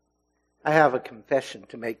I have a confession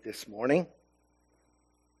to make this morning,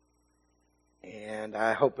 and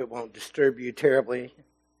I hope it won't disturb you terribly.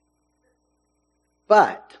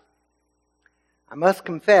 But I must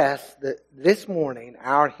confess that this morning,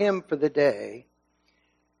 our hymn for the day,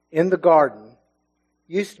 In the Garden,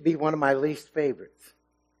 used to be one of my least favorites.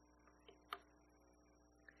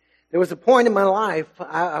 There was a point in my life,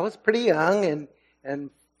 I was pretty young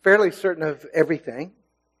and fairly certain of everything.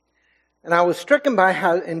 And I was stricken by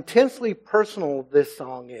how intensely personal this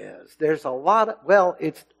song is. There's a lot of,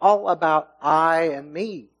 it's all about I and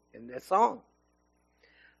me in this song.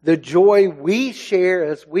 The joy we share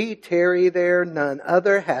as we tarry there, none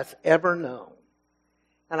other has ever known.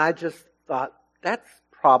 And I just thought, that's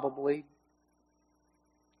probably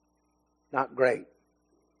not great.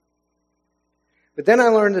 But then I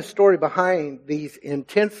learned the story behind these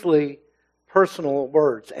intensely personal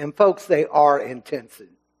words. And folks, they are intense.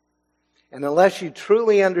 And unless you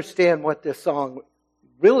truly understand what this song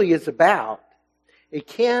really is about, it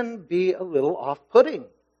can be a little off-putting.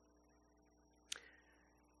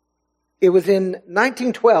 It was in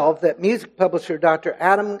 1912 that music publisher Dr.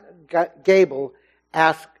 Adam Gable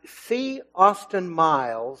asked C. Austin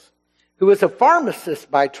Miles, who was a pharmacist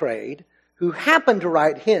by trade, who happened to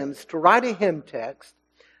write hymns, to write a hymn text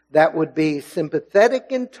that would be sympathetic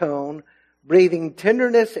in tone, breathing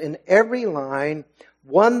tenderness in every line,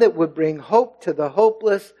 one that would bring hope to the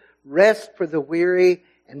hopeless, rest for the weary,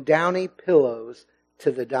 and downy pillows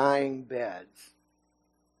to the dying beds.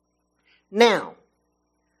 Now,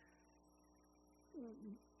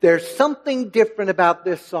 there's something different about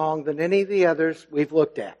this song than any of the others we've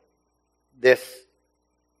looked at this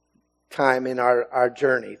time in our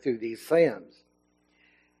journey through these hymns.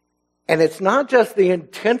 And it's not just the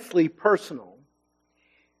intensely personal.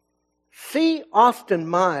 C. Austin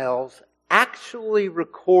Miles actually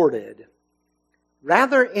recorded,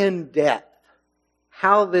 rather in depth,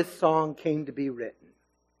 how this song came to be written.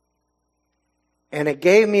 And it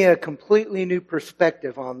gave me a completely new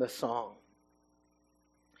perspective on the song.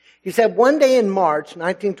 He said, one day in March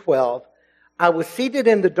 1912, I was seated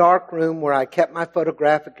in the dark room where I kept my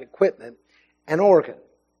photographic equipment and organ.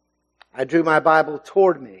 I drew my Bible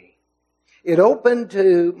toward me. It opened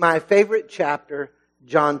to my favorite chapter,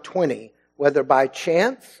 John 20, whether by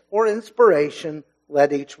chance or inspiration,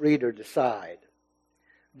 let each reader decide.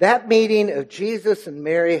 That meeting of Jesus and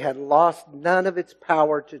Mary had lost none of its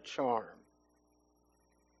power to charm.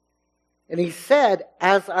 And he said,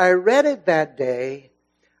 as I read it that day,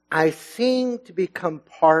 I seemed to become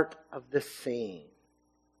part of the scene.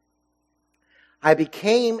 I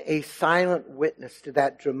became a silent witness to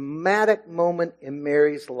that dramatic moment in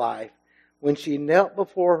Mary's life when she knelt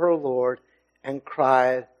before her Lord and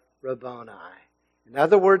cried, Rabboni. In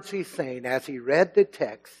other words, he's saying, as he read the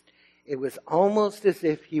text, it was almost as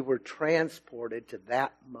if he were transported to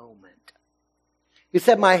that moment. He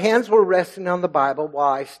said, my hands were resting on the Bible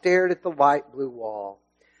while I stared at the light blue wall.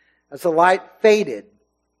 As the light faded,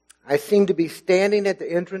 I seemed to be standing at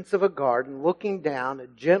the entrance of a garden, looking down a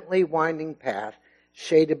gently winding path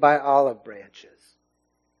shaded by olive branches.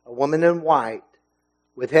 A woman in white,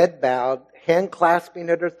 with head bowed, hand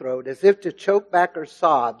clasping at her throat, as if to choke back her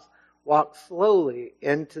sobs, walked slowly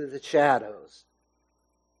into the shadows.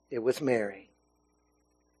 It was Mary.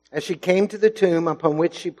 As she came to the tomb upon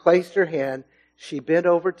which she placed her hand, she bent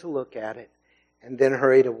over to look at it and then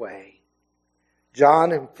hurried away.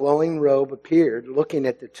 John in flowing robe appeared, looking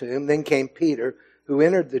at the tomb. Then came Peter, who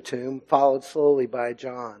entered the tomb, followed slowly by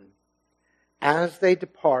John. As they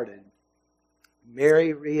departed,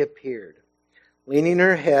 Mary reappeared, leaning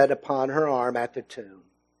her head upon her arm at the tomb.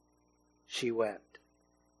 She wept.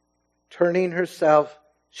 Turning herself,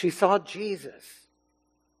 she saw Jesus.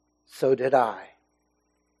 So did I.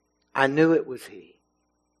 I knew it was he.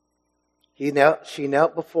 She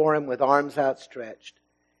knelt before him with arms outstretched.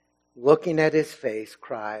 Looking at his face,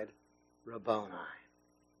 cried, Rabboni.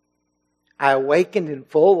 I awakened in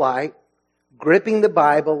full light, gripping the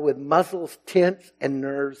Bible with muscles tense and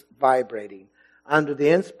nerves vibrating. Under the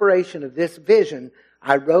inspiration of this vision,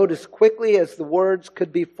 I wrote as quickly as the words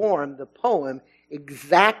could be formed the poem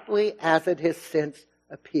exactly as it has since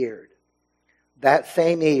appeared. That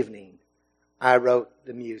same evening, I wrote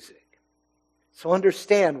the music. So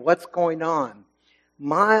understand what's going on.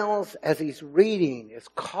 Miles, as he's reading, is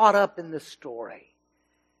caught up in the story.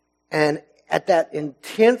 And at that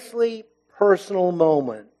intensely personal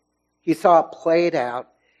moment, he saw it played out.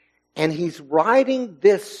 And he's writing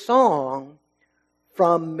this song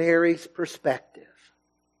from Mary's perspective.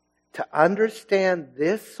 To understand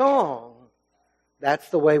this song, that's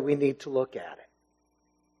the way we need to look at it.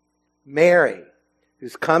 Mary,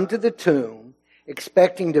 who's come to the tomb,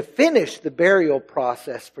 expecting to finish the burial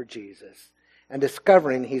process for Jesus and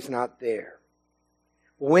discovering he's not there.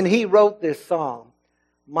 When he wrote this song,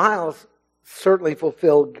 Miles certainly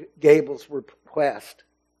fulfilled Gable's request.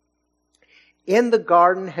 In the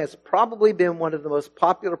Garden has probably been one of the most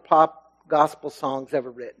popular pop gospel songs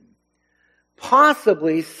ever written,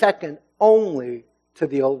 possibly second only to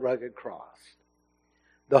the Old Rugged Cross.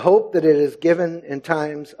 The hope that it is given in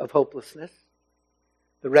times of hopelessness,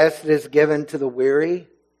 the rest it is given to the weary,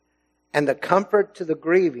 and the comfort to the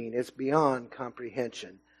grieving is beyond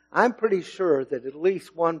comprehension. I'm pretty sure that at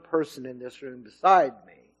least one person in this room beside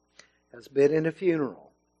me has been in a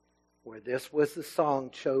funeral where this was the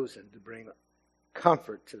song chosen to bring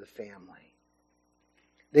comfort to the family.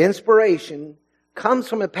 The inspiration comes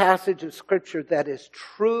from a passage of Scripture that is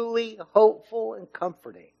truly hopeful and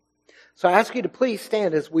comforting. So I ask you to please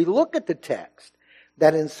stand as we look at the text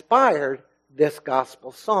that inspired this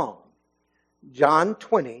gospel song. John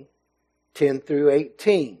 20, 10 through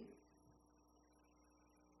 18.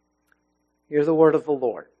 Hear the word of the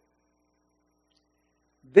Lord.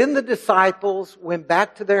 Then the disciples went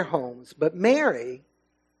back to their homes, but Mary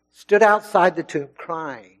stood outside the tomb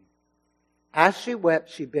crying. As she wept,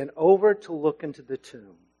 she bent over to look into the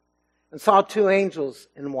tomb and saw two angels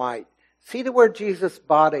in white, seated where Jesus'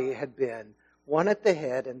 body had been, one at the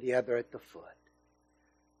head and the other at the foot.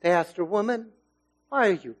 They asked her, "Woman, why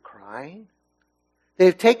are you crying?" "They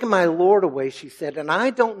have taken my Lord away," she said, "and I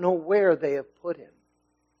don't know where they have put him."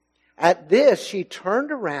 At this, she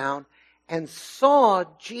turned around and saw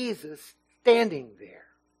Jesus standing there.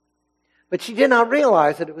 But she did not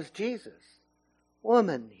realize that it was Jesus.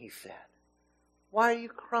 "Woman," he said, "why are you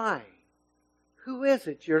crying? Who is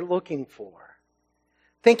it you're looking for?"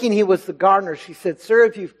 Thinking he was the gardener, she said, "Sir,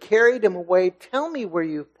 if you've carried him away, tell me where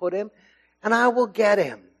you've put him, and I will get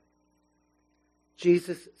him."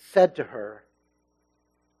 Jesus said to her,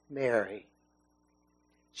 "Mary."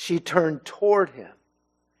 She turned toward him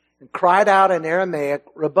and cried out in Aramaic,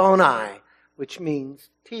 "Rabboni," which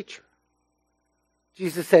means teacher.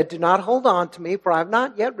 Jesus said, "Do not hold on to me, for I have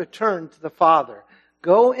not yet returned to the Father.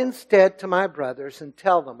 Go instead to my brothers and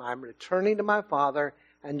tell them I'm returning to my Father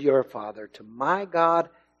and your Father, to my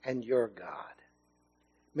God and your God."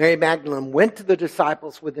 Mary Magdalene went to the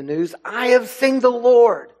disciples with the news, "I have seen the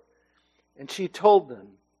Lord." And she told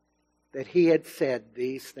them that he had said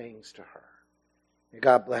these things to her. May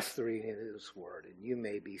God bless the reading of His word, and you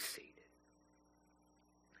may be seated.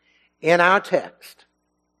 In our text,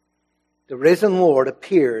 the risen Lord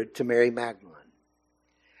appeared to Mary Magdalene.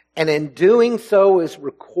 And in doing so is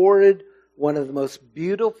recorded one of the most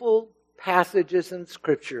beautiful passages in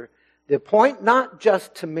Scripture that point not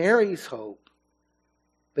just to Mary's hope,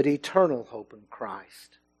 but eternal hope in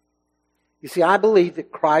Christ. You see, I believe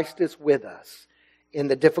that Christ is with us in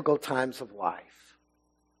the difficult times of life.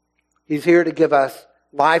 He's here to give us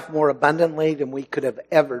life more abundantly than we could have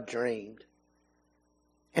ever dreamed.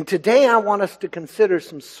 And today I want us to consider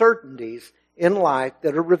some certainties in life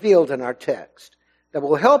that are revealed in our text that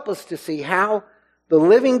will help us to see how the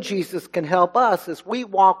living Jesus can help us as we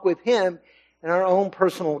walk with Him in our own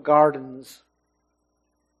personal gardens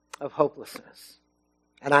of hopelessness.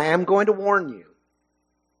 And I am going to warn you,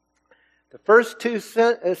 the first two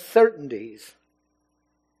certainties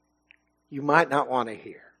you might not want to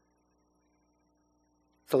hear.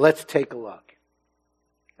 So let's take a look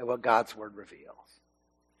at what God's Word reveals.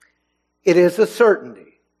 It is a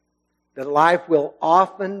certainty that life will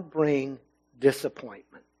often bring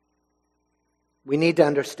disappointment. We need to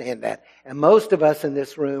understand that. And most of us in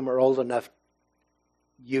this room are old enough,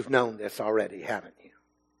 you've known this already, haven't you?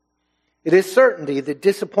 It is certainty that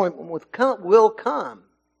disappointment will come,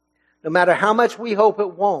 no matter how much we hope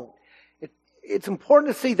it won't. It's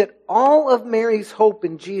important to see that all of Mary's hope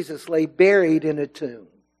in Jesus lay buried in a tomb.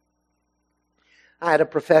 I had a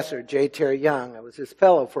professor, J. Terry Young. I was his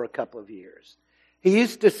fellow for a couple of years. He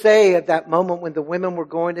used to say at that moment when the women were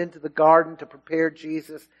going into the garden to prepare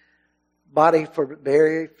Jesus' body for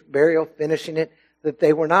burial, finishing it, that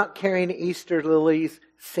they were not carrying Easter lilies,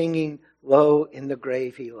 singing, "Lo, in the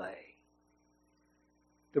grave he lay."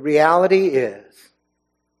 The reality is,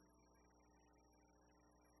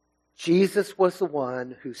 Jesus was the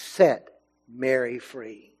one who set Mary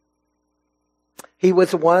free. He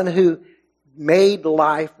was the one who made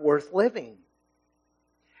life worth living.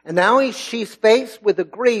 And now she's faced with a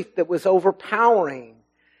grief that was overpowering,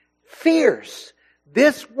 fierce.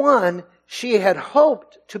 This one she had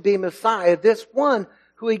hoped to be Messiah, this one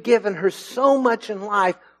who had given her so much in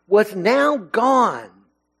life, was now gone.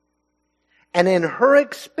 And in her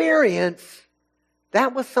experience,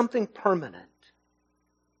 that was something permanent.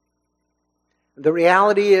 The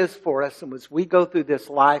reality is for us, and as we go through this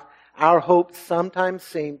life, our hopes sometimes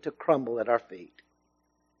seem to crumble at our feet.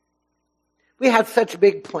 We had such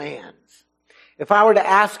big plans. If I were to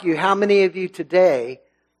ask you how many of you today,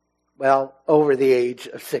 well, over the age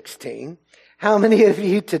of 16, how many of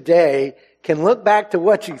you today can look back to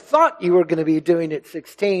what you thought you were going to be doing at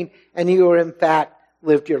 16 and you were in fact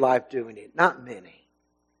lived your life doing it? Not many.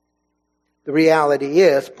 The reality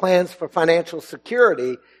is plans for financial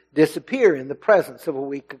security disappear in the presence of a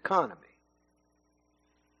weak economy.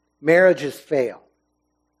 Marriages fail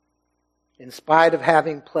in spite of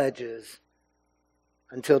having pledges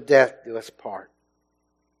until death do us part.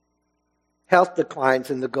 Health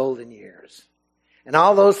declines in the golden years. And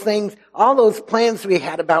all those things, all those plans we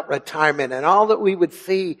had about retirement and all that we would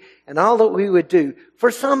see and all that we would do.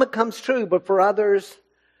 For some it comes true, but for others,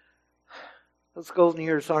 those golden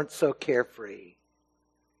years aren't so carefree.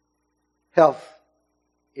 Health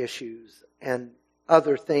issues and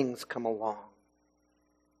other things come along.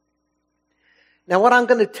 Now what I'm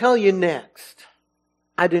going to tell you next,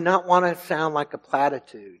 I do not want to sound like a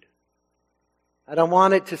platitude. I don't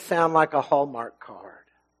want it to sound like a Hallmark card.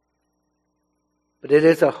 But it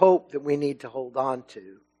is a hope that we need to hold on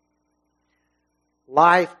to.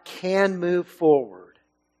 Life can move forward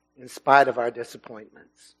in spite of our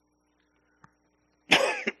disappointments.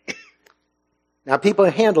 Now, people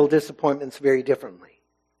handle disappointments very differently.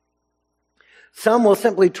 Some will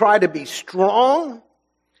simply try to be strong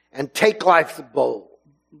and take life's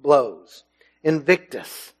blows.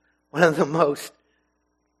 Invictus, one of the most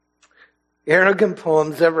arrogant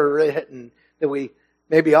poems ever written that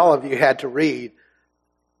maybe all of you had to read.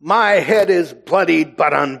 My head is bloodied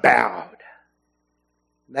but unbowed.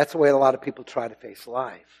 That's the way a lot of people try to face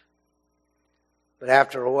life. But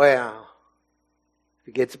after a while, if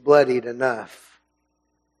it gets bloodied enough,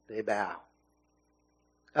 they bow.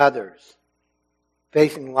 Others,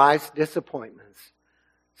 facing life's disappointments,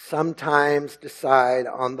 sometimes decide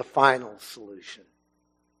on the final solution.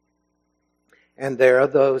 And there are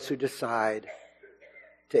those who decide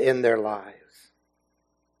to end their lives.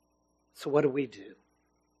 So what do we do?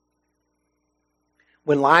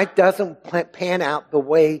 When life doesn't pan out the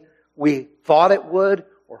way we thought it would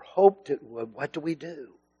or hoped it would, what do?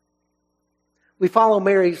 We follow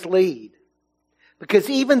Mary's lead. Because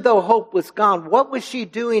even though hope was gone, what was she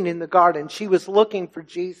doing in the garden? She was looking for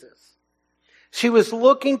Jesus. She was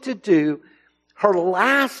looking to do her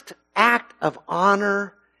last act of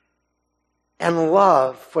honor and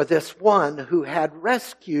love for this one who had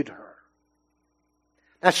rescued her.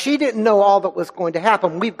 Now, she didn't know all that was going to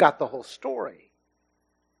happen. We've got the whole story.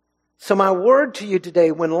 So my word to you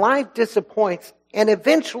today, when life disappoints, and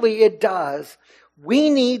eventually it does,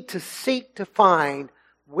 we need to seek to find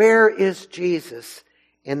where is Jesus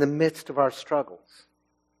in the midst of our struggles.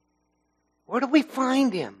 Where do we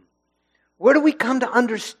find him? Where do we come to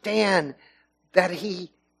understand that he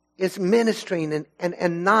is ministering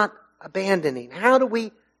and not abandoning? How do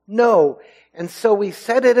we know? And so we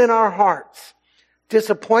set it in our hearts.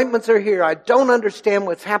 Disappointments are here. I don't understand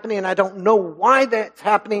what's happening. I don't know why that's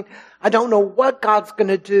happening. I don't know what God's going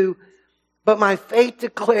to do. But my faith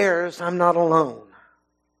declares I'm not alone.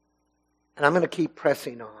 And I'm going to keep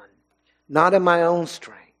pressing on. Not in my own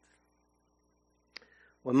strength.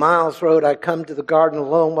 When Miles wrote, I come to the garden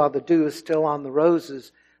alone while the dew is still on the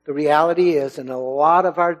roses, the reality is, in a lot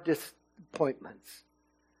of our disappointments,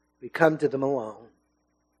 we come to them alone.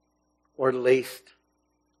 Or at least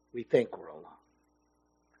we think we're alone.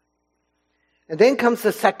 And then comes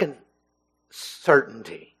the second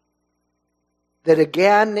certainty. That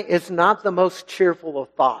again is not the most cheerful of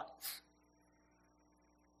thoughts.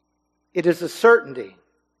 It is a certainty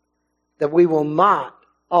that we will not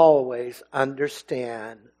always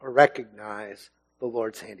understand or recognize the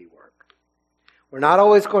Lord's handiwork. We're not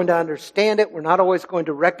always going to understand it. We're not always going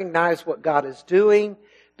to recognize what God is doing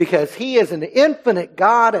because he is an infinite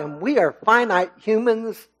God and we are finite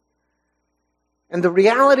humans. And the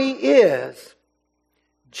reality is,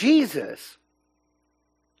 Jesus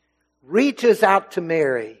reaches out to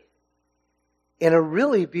Mary in a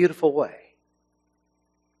really beautiful way.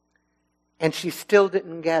 And she still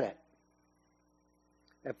didn't get it.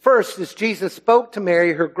 At first, as Jesus spoke to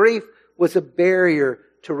Mary, her grief was a barrier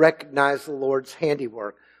to recognize the Lord's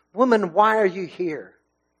handiwork. Woman, why are you here?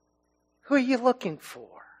 Who are you looking for?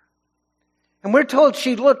 And we're told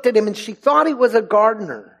she looked at him and she thought he was a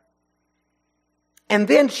gardener. And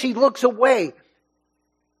then she looks away.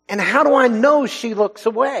 And how do I know she looks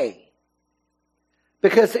away?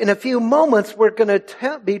 Because in a few moments we're going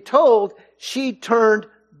to be told she turned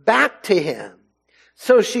back to him.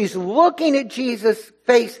 So she's looking at Jesus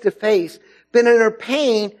face to face, but in her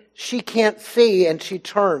pain, she can't see and she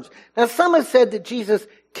turns. Now, some have said that Jesus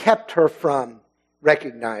kept her from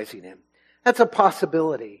recognizing him. That's a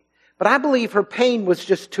possibility. But I believe her pain was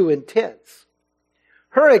just too intense.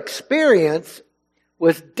 Her experience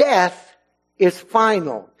was death is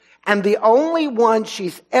final. And the only one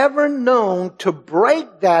she's ever known to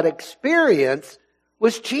break that experience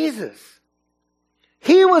was Jesus.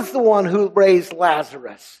 He was the one who raised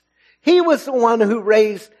Lazarus. He was the one who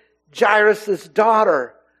raised Jairus'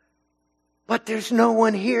 daughter. But there's no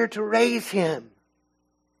one here to raise him.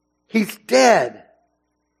 He's dead.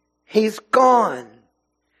 He's gone.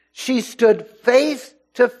 She stood face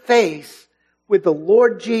to face with the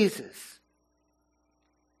Lord Jesus.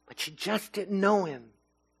 But she just didn't know him.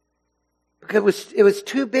 Because it was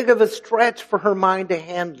too big of a stretch for her mind to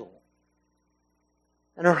handle.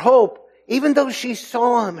 And her hope, even though she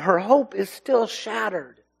saw him, her hope is still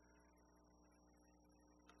shattered.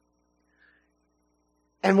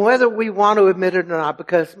 And whether we want to admit it or not,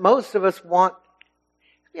 because most of us want,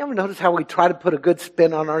 you ever notice how we try to put a good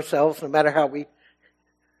spin on ourselves no matter how we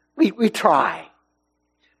try.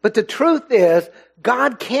 But the truth is,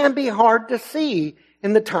 God can be hard to see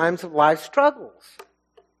in the times of life's struggles.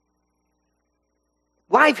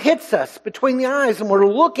 Life hits us between the eyes and we're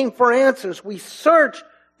looking for answers. We search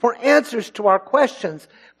for answers to our questions,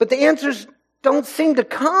 but the answers don't seem to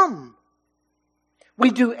come. We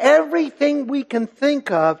do everything we can think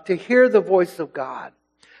of to hear the voice of God.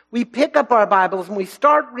 We pick up our Bibles and we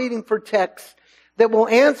start reading for texts that will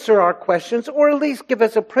answer our questions or at least give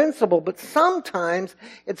us a principle. But sometimes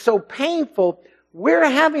it's so painful, we're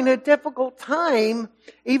having a difficult time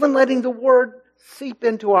even letting the Word seep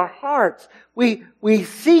into our hearts. We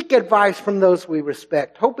seek advice from those we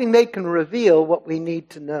respect, hoping they can reveal what we need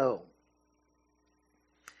to know.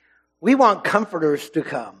 We want comforters to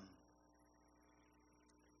come.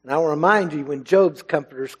 And I'll remind you, when Job's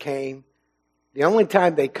comforters came, the only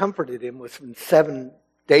time they comforted him was in 7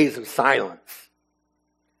 days of silence.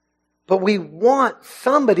 But we want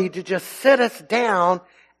somebody to just sit us down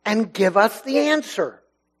and give us the answer.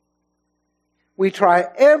 We try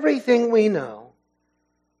everything we know,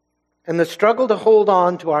 and the struggle to hold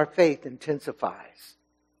on to our faith intensifies.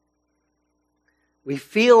 We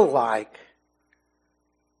feel like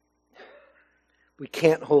we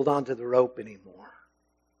can't hold on to the rope anymore.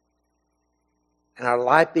 And our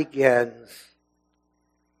life begins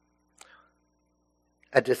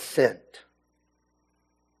a descent.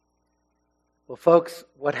 Well, folks,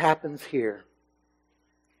 what happens here?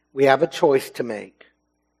 We have a choice to make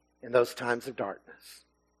in those times of darkness.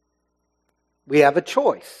 We have a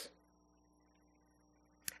choice.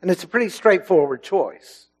 And it's a pretty straightforward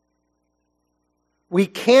choice. We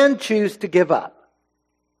can choose to give up.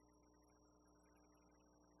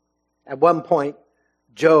 At one point,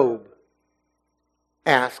 Job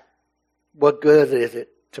asked, what good is it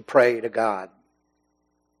to pray to God?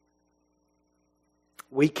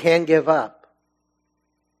 We can give up,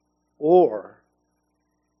 or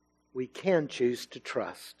we can choose to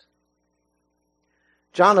trust.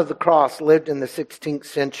 John of the Cross lived in the 16th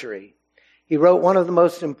century. He wrote one of the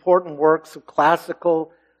most important works of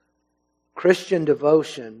classical Christian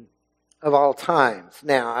devotion of all times.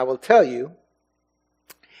 Now, I will tell you,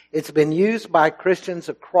 it's been used by Christians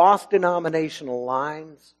across denominational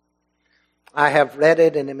lines. I have read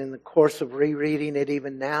it and am in the course of rereading it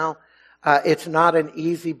even now. It's not an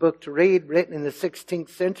easy book to read, written in the 16th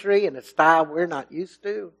century in a style we're not used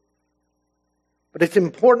to. But it's an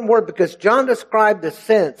important word because John described the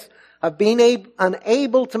sense of being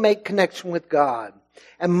unable to make connection with God.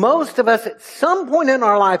 And most of us at some point in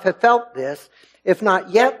our life have felt this. If not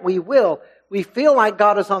yet, we will. We feel like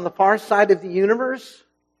God is on the far side of the universe,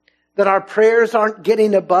 that our prayers aren't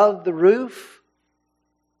getting above the roof,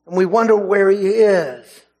 and we wonder where He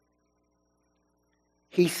is.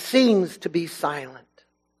 He seems to be silent.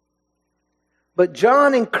 But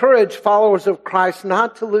John encouraged followers of Christ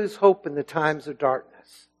not to lose hope in the times of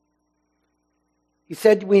darkness. He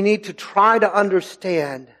said we need to try to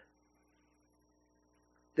understand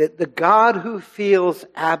that the God who feels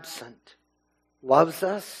absent loves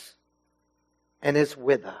us and is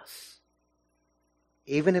with us,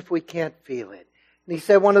 even if we can't feel it. And he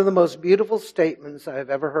said one of the most beautiful statements I've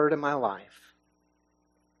ever heard in my life.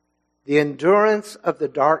 The endurance of the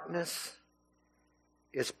darkness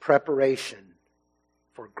is preparation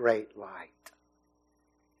for great light.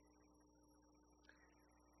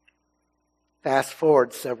 Fast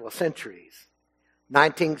forward several centuries.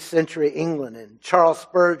 19th century England, and Charles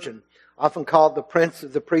Spurgeon, often called the Prince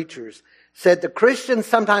of the Preachers, said the Christian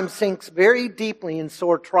sometimes sinks very deeply in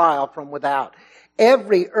sore trial from without.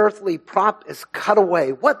 Every earthly prop is cut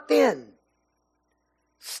away. What then?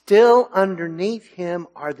 Still underneath him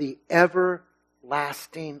are the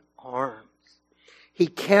everlasting arms. He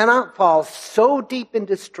cannot fall so deep in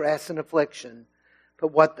distress and affliction,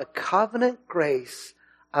 but what the covenant grace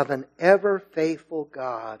of an ever faithful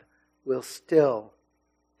God will still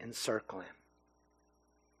encircle him.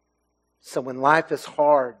 So when life is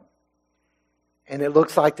hard and it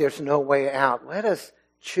looks like there's no way out, let us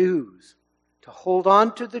choose to hold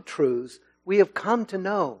on to the truths we have come to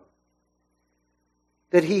know.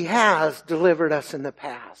 That he has delivered us in the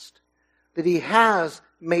past. That he has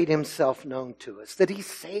made himself known to us. That he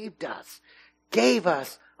saved us. Gave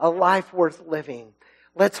us a life worth living.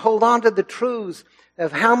 Let's hold on to the truths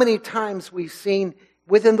of how many times we've seen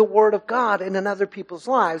within the Word of God and in other people's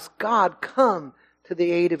lives, God come to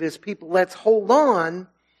the aid of his people. Let's hold on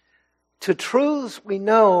to truths we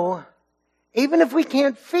know, even if we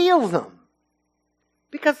can't feel them.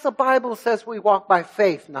 Because the Bible says we walk by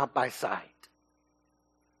faith, not by sight.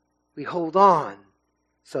 We hold on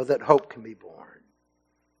so that hope can be born.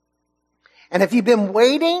 And if you've been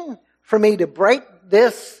waiting for me to break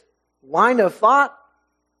this line of thought,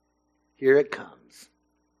 here it comes.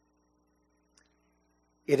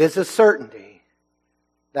 It is a certainty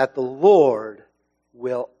that the Lord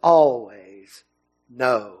will always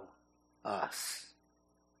know us.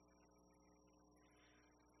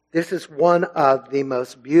 This is one of the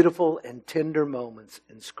most beautiful and tender moments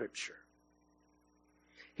in Scripture.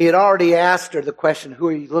 He had already asked her the question, who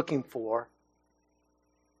are you looking for?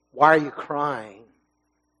 Why are you crying?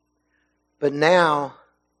 But now,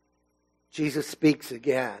 Jesus speaks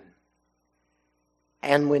again.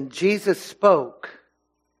 And when Jesus spoke,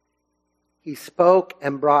 he spoke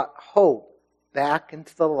and brought hope back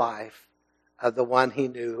into the life of the one he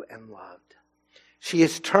knew and loved. She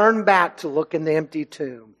is turned back to look in the empty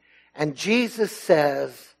tomb. And Jesus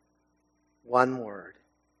says one word.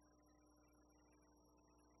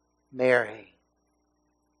 Mary.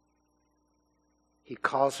 He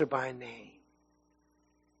calls her by name.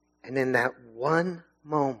 And in that one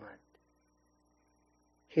moment,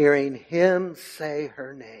 hearing him say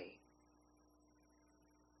her name,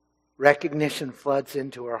 recognition floods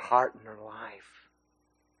into her heart and her life.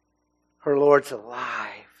 Her Lord's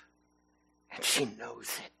alive, and she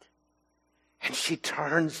knows it. And she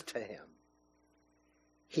turns to him.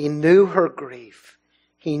 He knew her grief.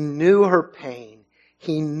 He knew her pain.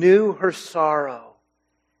 He knew her sorrow,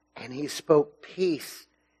 and he spoke peace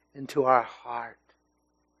into our heart.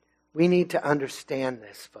 We need to understand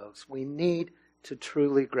this, folks. We need to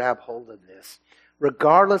truly grab hold of this.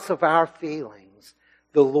 Regardless of our feelings,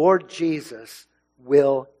 the Lord Jesus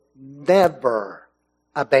will never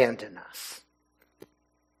abandon us.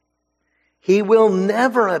 He will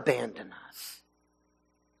never abandon us.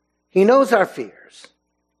 He knows our fears.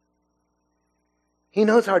 He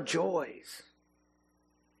knows our joys.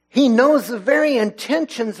 He knows the very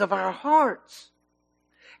intentions of our hearts.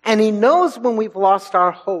 And he knows when we've lost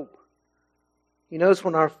our hope. He knows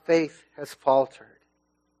when our faith has faltered.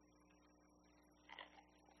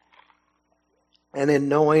 And in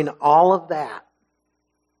knowing all of that,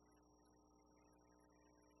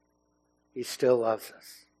 he still loves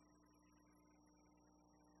us.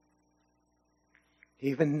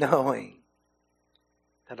 Even knowing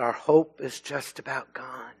that our hope is just about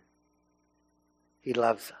gone, he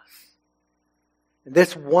loves us. And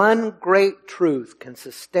this one great truth can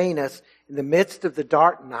sustain us in the midst of the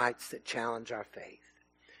dark nights that challenge our faith.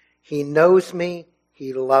 He knows me,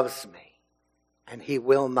 he loves me, and he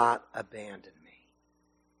will not abandon me.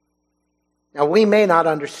 Now, we may not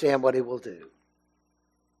understand what he will do.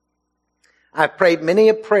 I've prayed many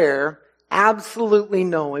a prayer absolutely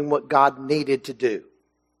knowing what God needed to do.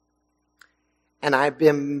 And I've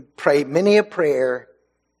prayed many a prayer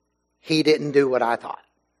he didn't do what I thought.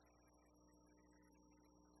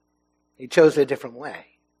 He chose a different way.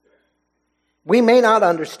 We may not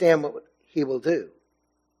understand what he will do.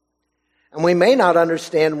 And we may not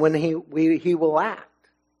understand when he will act.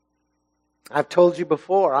 I've told you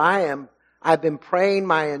before, I've been praying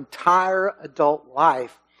my entire adult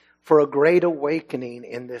life for a great awakening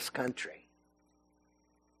in this country.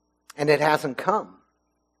 And it hasn't come.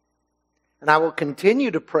 And I will continue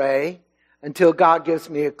to pray until God gives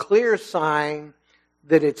me a clear sign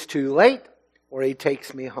that it's too late or he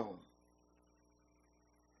takes me home.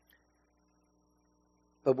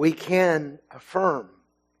 But we can affirm.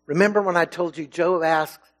 Remember when I told you Job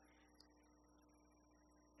asked,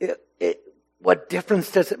 what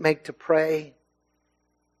difference does it make to pray?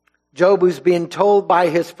 Job who's being told by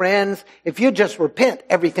his friends, if you just repent,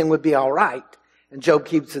 everything would be all right. And Job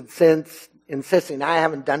keeps insisting, I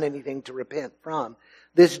haven't done anything to repent from.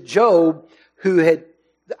 This Job who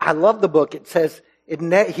I love the book. It says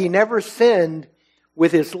He never sinned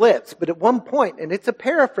with his lips. But at one point, and it's a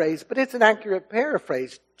paraphrase, but it's an accurate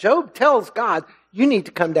paraphrase, Job tells God, you need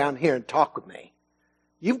to come down here and talk with me.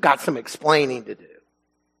 You've got some explaining to do.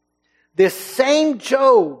 This same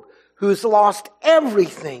Job, who's lost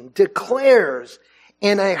everything, declares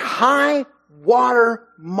in a high water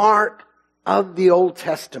mark of the Old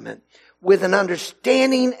Testament, with an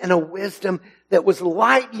understanding and a wisdom that was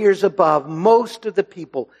light years above most of the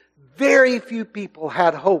people. Very few people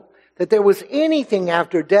had hope that there was anything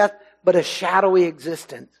after death but a shadowy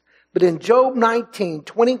existence. But in Job 19,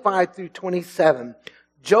 25 through 27,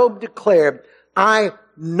 Job declared, I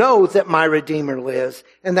know that my Redeemer lives,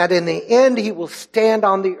 and that in the end he will stand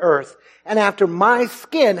on the earth. And after my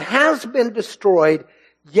skin has been destroyed,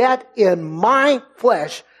 yet in my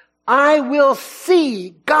flesh I will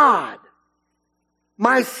see God.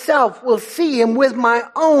 Myself will see him with my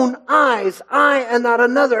own eyes, I and not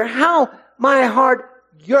another. How my heart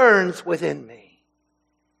yearns within me.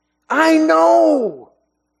 I know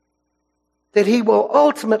that he will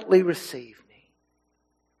ultimately receive me.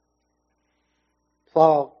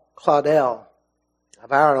 Paul Claudel,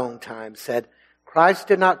 of our own time, said, Christ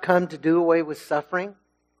did not come to do away with suffering.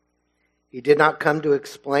 He did not come to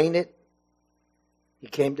explain it. He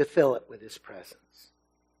came to fill it with his presence.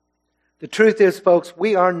 The truth is, folks,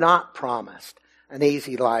 we are not promised an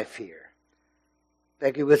easy life here.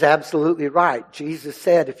 Becky was absolutely right. Jesus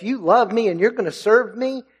said, if you love me and you're going to serve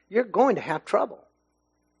me, you're going to have trouble.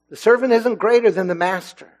 The servant isn't greater than the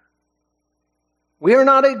master. We are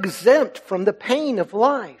not exempt from the pain of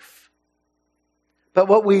life. But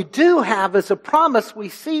what we do have is a promise we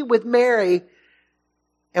see with Mary,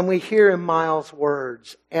 and we hear in Miles'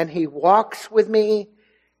 words. And he walks with me,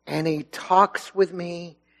 and he talks with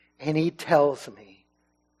me, and he tells me,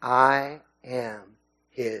 I am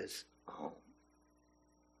his own.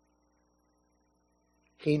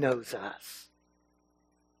 He knows us.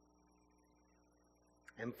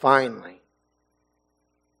 And finally,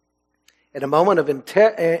 in a moment of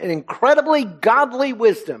incredibly godly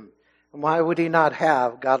wisdom, and why would he not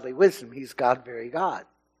have godly wisdom? He's God, very God.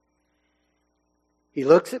 He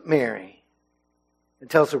looks at Mary and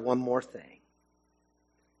tells her one more thing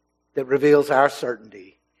that reveals our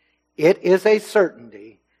certainty. It is a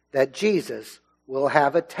certainty that Jesus will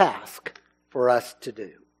have a task for us to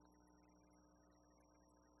do.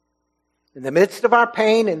 In the midst of our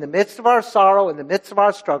pain, in the midst of our sorrow, in the midst of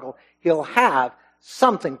our struggle, he'll have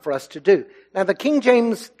something for us to do. Now, the King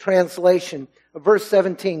James translation of verse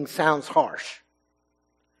 17 sounds harsh.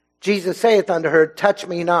 Jesus saith unto her, touch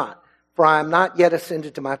me not, for I am not yet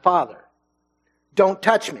ascended to my Father. Don't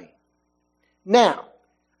touch me. Now,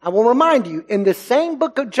 I will remind you, in the same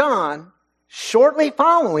book of John, shortly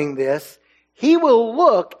following this, he will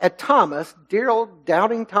look at Thomas, dear old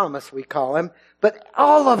doubting Thomas we call him, but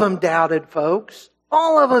all of them doubted, folks.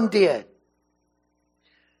 All of them did.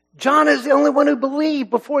 John is the only one who believed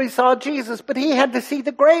before he saw Jesus, but he had to see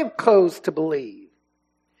the grave closed to believe.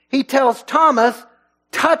 He tells Thomas,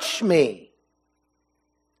 touch me.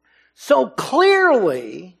 So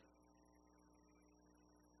clearly,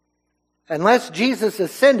 unless Jesus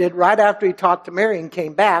ascended right after he talked to Mary and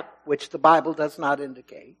came back, which the Bible does not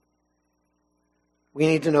indicate, we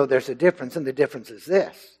need to know there's a difference, and the difference is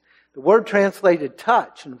this. The word translated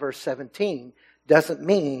touch in verse 17 doesn't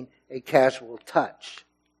mean a casual touch.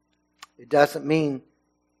 It doesn't mean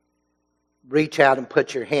reach out and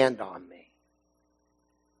put your hand on me.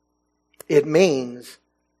 It means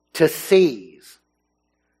to seize,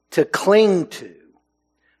 to cling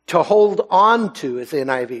to hold on to, as the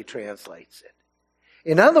NIV translates it.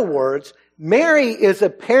 In other words, Mary is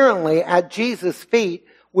apparently at Jesus' feet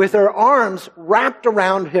with her arms wrapped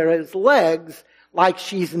around his legs like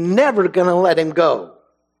she's never going to let him go.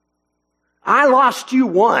 I lost you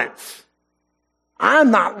once.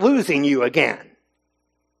 I'm not losing you again.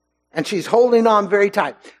 And she's holding on very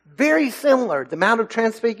tight. Very similar. The Mount of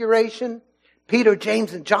Transfiguration. Peter,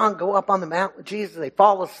 James, and John go up on the mount with Jesus. They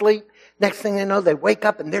fall asleep. Next thing they know, they wake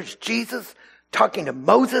up and there's Jesus talking to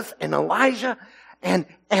Moses and Elijah. And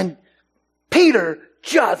Peter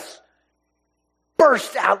just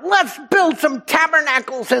bursts out, let's build some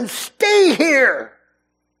tabernacles and stay here.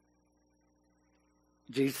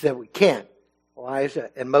 Jesus said, we can't.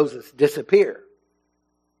 Elijah and Moses disappear.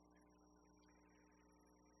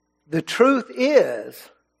 The truth is,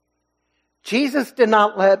 Jesus did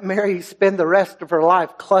not let Mary spend the rest of her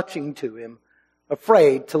life clutching to him,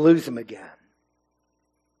 afraid to lose him again.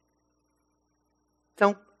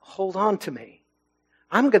 Don't hold on to me.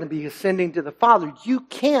 I'm going to be ascending to the Father. You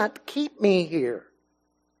can't keep me here.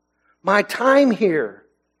 My time here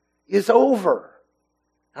is over.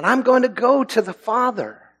 and I'm going to go to the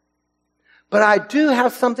Father. But I do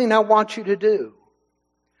have something I want you to do.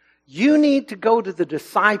 You need to go to the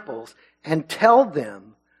disciples and tell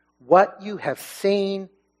them what you have seen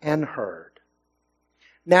and heard.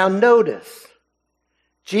 Now notice,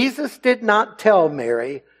 Jesus did not tell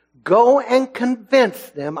Mary, go and convince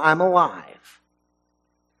them I'm alive.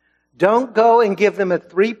 Don't go and give them a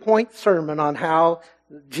 3-point sermon on how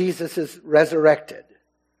Jesus is resurrected.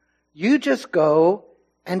 You just go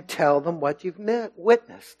and tell them what you've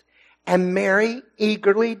witnessed. And Mary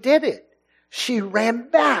eagerly did it. She ran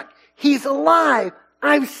back. He's alive.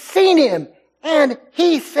 I've seen him. And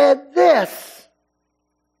he said this.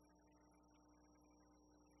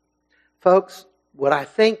 Folks, what I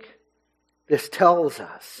think this tells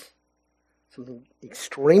us, something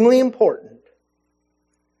extremely important,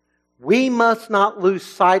 we must not lose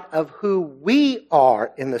sight of who we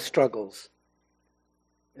are in the struggles,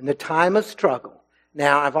 in the time of struggle.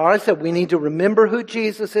 Now, I've already said we need to remember who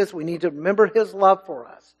Jesus is. We need to remember his love for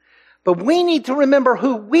us. But we need to remember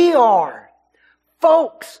who we are.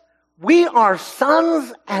 Folks, we are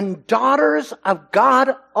sons and daughters of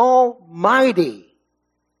God Almighty.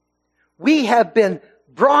 We have been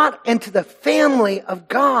brought into the family of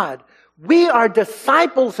God. We are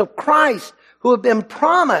disciples of Christ who have been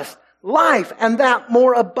promised life and that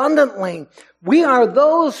more abundantly. We are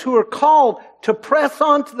those who are called to press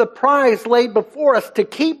on to the prize laid before us, to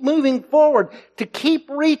keep moving forward, to keep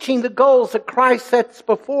reaching the goals that Christ sets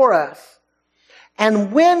before us.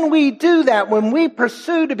 And when we do that, when we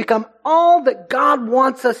pursue to become all that God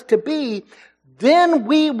wants us to be, then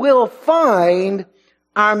we will find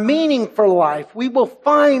our meaning for life. We will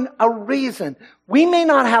find a reason. We may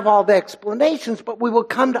not have all the explanations, but we will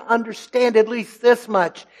come to understand at least this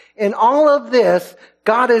much. In all of this,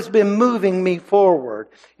 God has been moving me forward.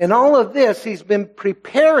 In all of this, he's been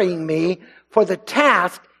preparing me for the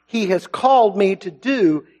task he has called me to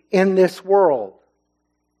do in this world.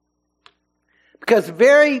 Because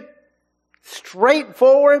very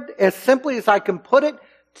straightforward, as simply as I can put it,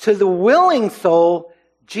 to the willing soul,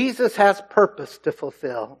 Jesus has purpose to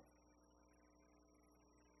fulfill.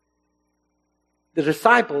 The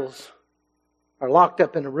disciples are locked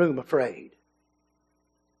up in a room afraid.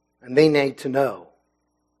 And they need to know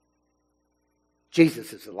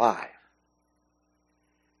Jesus is alive.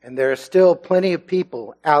 And there are still plenty of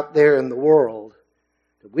people out there in the world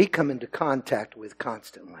that we come into contact with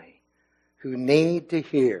constantly who need to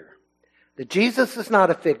hear that Jesus is not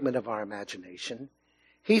a figment of our imagination.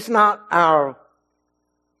 He's not our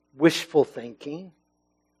wishful thinking.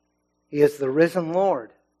 He is the risen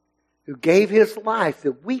Lord who gave his life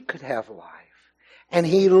that we could have life. And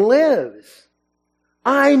he lives.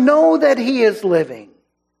 I know that he is living.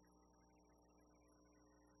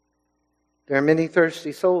 There are many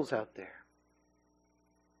thirsty souls out there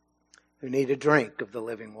who need a drink of the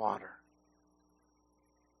living water.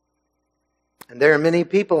 And there are many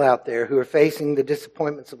people out there who are facing the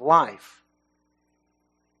disappointments of life.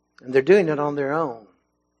 And they're doing it on their own.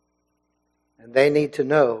 And they need to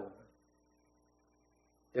know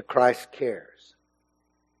that Christ cares.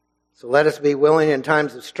 So let us be willing in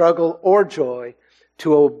times of struggle or joy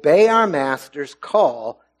to obey our Master's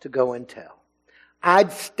call to go and tell.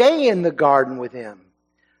 I'd stay in the garden with him,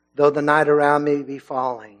 though the night around me be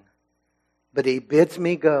falling. But he bids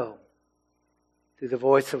me go. Through the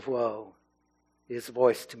voice of woe, his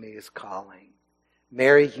voice to me is calling.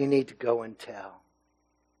 Mary, you need to go and tell.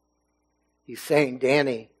 He's saying,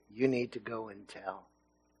 Danny, you need to go and tell.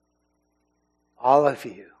 All of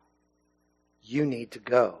you, you need to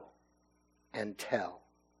go and tell.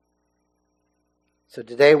 So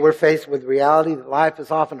today we're faced with the reality that life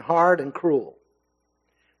is often hard and cruel.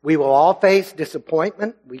 We will all face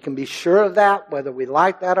disappointment. We can be sure of that, whether we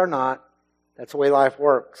like that or not. That's the way life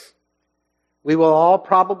works. We will all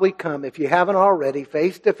probably come, if you haven't already,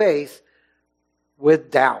 face to face with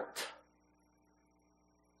doubt.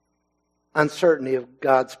 Uncertainty of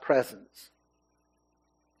God's presence.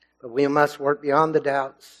 But we must work beyond the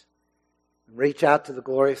doubts and reach out to the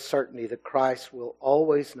glorious certainty that Christ will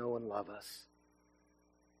always know and love us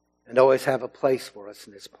and always have a place for us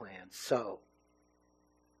in his plan. So,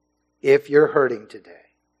 if you're hurting today,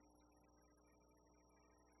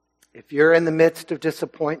 if you're in the midst of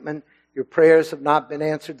disappointment, your prayers have not been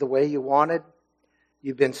answered the way you wanted,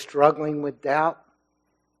 you've been struggling with doubt,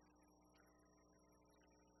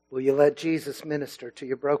 will you let Jesus minister to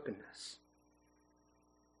your brokenness?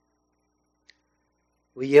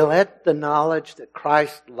 Will you let the knowledge that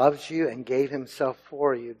Christ loves you and gave himself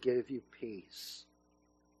for you give you peace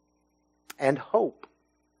and hope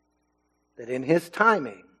that in his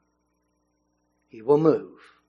timing he will move